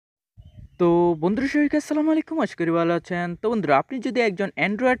তো বন্ধুরা সবাইকে আসসালামু আলাইকুম, আশা করি ভালো আছেন। তো বন্ধুরা, আপনি যদি একজন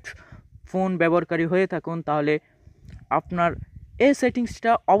অ্যান্ড্রয়েড ফোন ব্যবহারকারী হয়ে থাকুন, তাহলে আপনার এই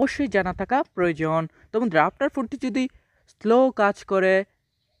সেটিংসটা অবশ্যই জানা থাকা প্রয়োজন। তো বন্ধুরা, আপনার ফোনটি যদি স্লো কাজ করে,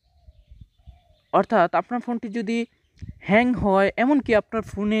 অর্থাৎ আপনার ফোনটি যদি হ্যাং হয়, এমনকি আপনার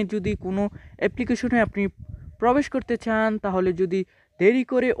ফোনে যদি কোনো অ্যাপ্লিকেশনে আপনি প্রবেশ করতে চান, তাহলে যদি দেরি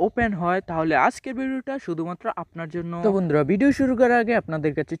করে ওপেন হয়, তাহলে আজকের ভিডিওটা শুধুমাত্র আপনার জন্য। তো বন্ধুরা, ভিডিও শুরু করার আগে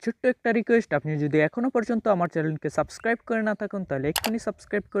আপনাদের কাছে ছোট্ট একটা রিকোয়েস্ট, আপনি যদি এখনও পর্যন্ত আমার চ্যানেলকে সাবস্ক্রাইব করে না থাকুন, তাহলে এক্ষুনি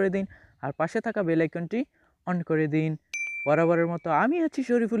সাবস্ক্রাইব করে দিন আর পাশে থাকা বেল আইকনটি অন করে দিন। বরাবরের মতো আমি আছি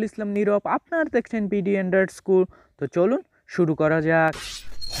শরীফুল ইসলাম নীরব, আপনার দেখছেন বিডি অ্যান্ড্রয়েড স্কুল। তো চলুন শুরু করা যাক।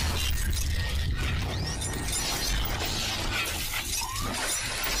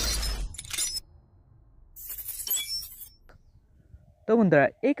 তো বন্ধুরা,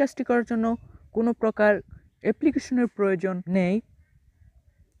 এই কাজটি করার জন্য কোনো প্রকার অ্যাপ্লিকেশনের প্রয়োজন নেই।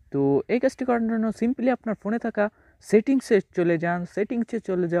 তো এই কাজটি করার জন্য সিম্পলি আপনার ফোনে থাকা সেটিংসে চলে যান। সেটিংসে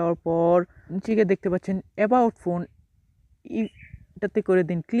চলে যাওয়ার পর নিচে গিয়ে দেখতে পাচ্ছেন অ্যাবাউট ফোন, এটাতে করে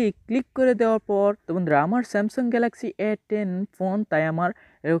দিন ক্লিক করে দেওয়ার পর, তো বন্ধুরা আমার স্যামসাং গ্যালাক্সি A10 ফোন, তাই আমার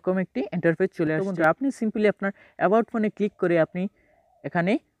এরকম একটি ইন্টারফেস চলে আসছে। বন্ধুরা, আপনি সিম্পলি আপনার অ্যাবাউট ফোনে ক্লিক করে আপনি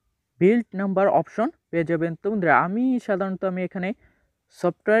এখানে বিল্ড নাম্বার অপশন পেয়ে যাবেন। তো বন্ধুরা, সাধারণত আমি এখানে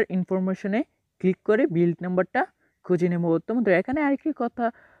সফটওয়্যার ইনফরমেশনে ক্লিক করে বিল্ড নাম্বারটা খুঁজে নেব। তো বন্ধুরা, এখানে আরেকটি কথা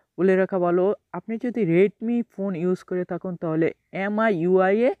বলে রাখা ভালো, আপনি যদি রেডমি ফোন ইউজ করে থাকুন, তাহলে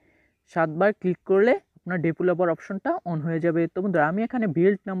MIUI এ 7বার ক্লিক করলে আপনার ডেভেলপার অপশনটা অন হয়ে যাবে। তো বন্ধুরা, আমি এখানে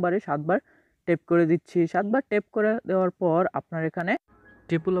বিল্ড নাম্বারে 7বার ট্যাপ করে দিচ্ছি। 7বার ট্যাপ করে দেওয়ার পর আপনার এখানে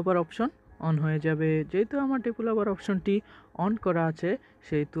ডেভেলপার অপশন অন হয়ে যাবে। যেহেতু আমার ডেভেলপার অপশনটি অন করা আছে,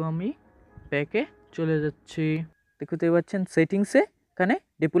 সেহেতু আমি ব্যাকে চলে যাচ্ছি। দেখতে পাচ্ছেন সেটিংসে এখানে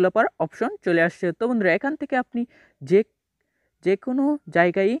ডেভেলপার অপশন চলে আসছে। তো বন্ধুরা, এখান থেকে আপনি যে কোনো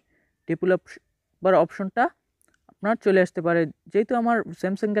জায়গায় ডেভেলপার অপশনটা আপনার চলে আসতে পারে। যেহেতু আমার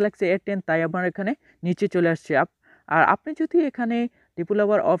স্যামসাং গ্যালাক্সি A10, তাই আমার এখানে নিচে চলে আসছে। আর আপনি যদি এখানে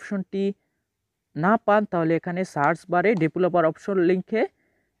ডেভেলপার অপশনটি না পান, তাহলে এখানে সার্চ বারে ডেভেলপার অপশন লিখে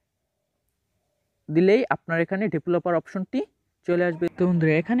দিলেই আপনার এখানে ডেভেলপার অপশনটি চলে আসবে। তো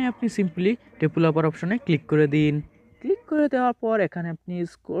বন্ধুরা, এখানে আপনি সিম্পলি ডেভেলপার অপশনে ক্লিক করে দিন। ক্লিক করে দেওয়ার পর এখানে আপনি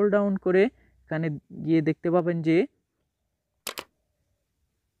স্ক্রল ডাউন করে এখানে গিয়ে দেখতে পাবেন যে,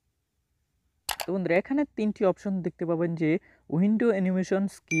 তো বন্ধুরা, এখানে 3টি অপশন দেখতে পাবেন যে window animation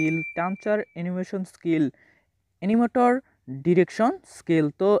skill, টার্নচার animation skill, animator direction skill.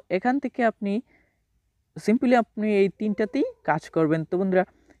 তো এখান থেকে আপনি সিম্পলি এই 3টাতেই কাজ করবেন। তো বন্ধুরা,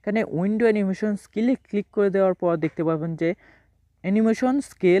 এখানে উইন্ডো অ্যানিমেশন স্কিলে ক্লিক করে দেওয়ার পর দেখতে পাবেন যে অ্যানিমেশন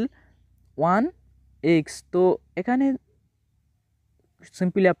স্কেল 1x। তো এখানে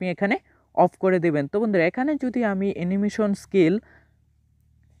সিম্পলি আপনি এখানে অফ করে দেবেন। তো বন্ধুরা, এখানে যদি আমি অ্যানিমেশন স্কেল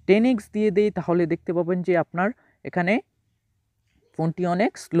 10x দিয়ে দিই, তাহলে দেখতে পাবেন যে আপনার এখানে ফোনটি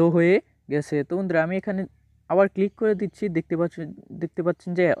অনেক স্লো হয়ে গেছে। তো বন্ধুরা, আমি এখানে আবার ক্লিক করে দিচ্ছি, দেখতে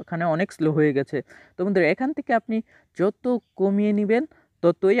পাচ্ছেন যে এখানে অনেক স্লো হয়ে গেছে। তো বন্ধুরা, এখান থেকে আপনি যত কমিয়ে নেবেন,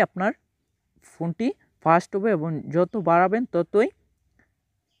 ততই আপনার ফোনটি ফাস্ট হবে, এবং যত বাড়াবেন ততই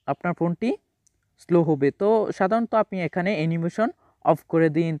আপনার ফোনটি স্লো হবে। তো সাধারণত আপনি এখানে অ্যানিমেশন অফ করে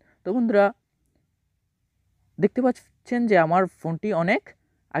দিন। তো বন্ধুরা, দেখতে পাচ্ছেন যে আমার ফোনটি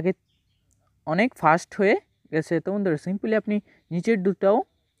অনেক ফাস্ট হয়ে গেছে। তো বন্ধুরা, সিম্পলি আপনি নিচের দুটাও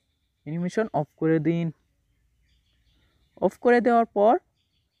অ্যানিমেশন অফ করে দিন। অফ করে দেওয়ার পর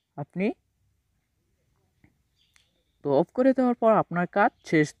আপনার কাজ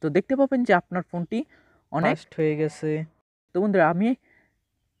শেষ। তো দেখতে পাবেন যে আপনার ফোনটি অনেক ফাস্ট হয়ে গেছে। তো বন্ধুরা, আমি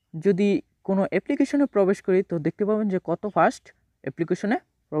যদি কোনো অ্যাপ্লিকেশনে প্রবেশ করি, তো দেখতে পাবেন যে কত ফাস্ট অ্যাপ্লিকেশনে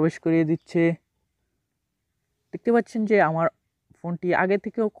প্রবেশ করিয়ে দিচ্ছে। দেখতে পাচ্ছেন যে আমার ফোনটি আগে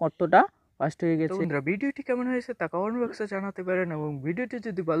থেকেও কতটা ফাস্ট হয়ে গেছে। বন্ধুরা, ভিডিওটি কেমন হয়েছে তা কমেন্ট বক্সে জানাতে পারেন, এবং ভিডিওটি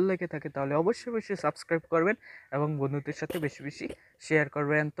যদি ভালো লেগে থাকে তাহলে অবশ্যই সাবস্ক্রাইব করবেন এবং বন্ধুদের সাথে বেশি শেয়ার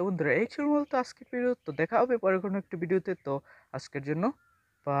করবেন। তো বন্ধুরা, এই ছিল মূলত আজকের ভিডিও। তো দেখা হবে পরে কোনো একটি ভিডিওতে। তো আজকের জন্য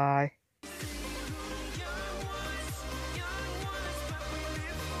বাই।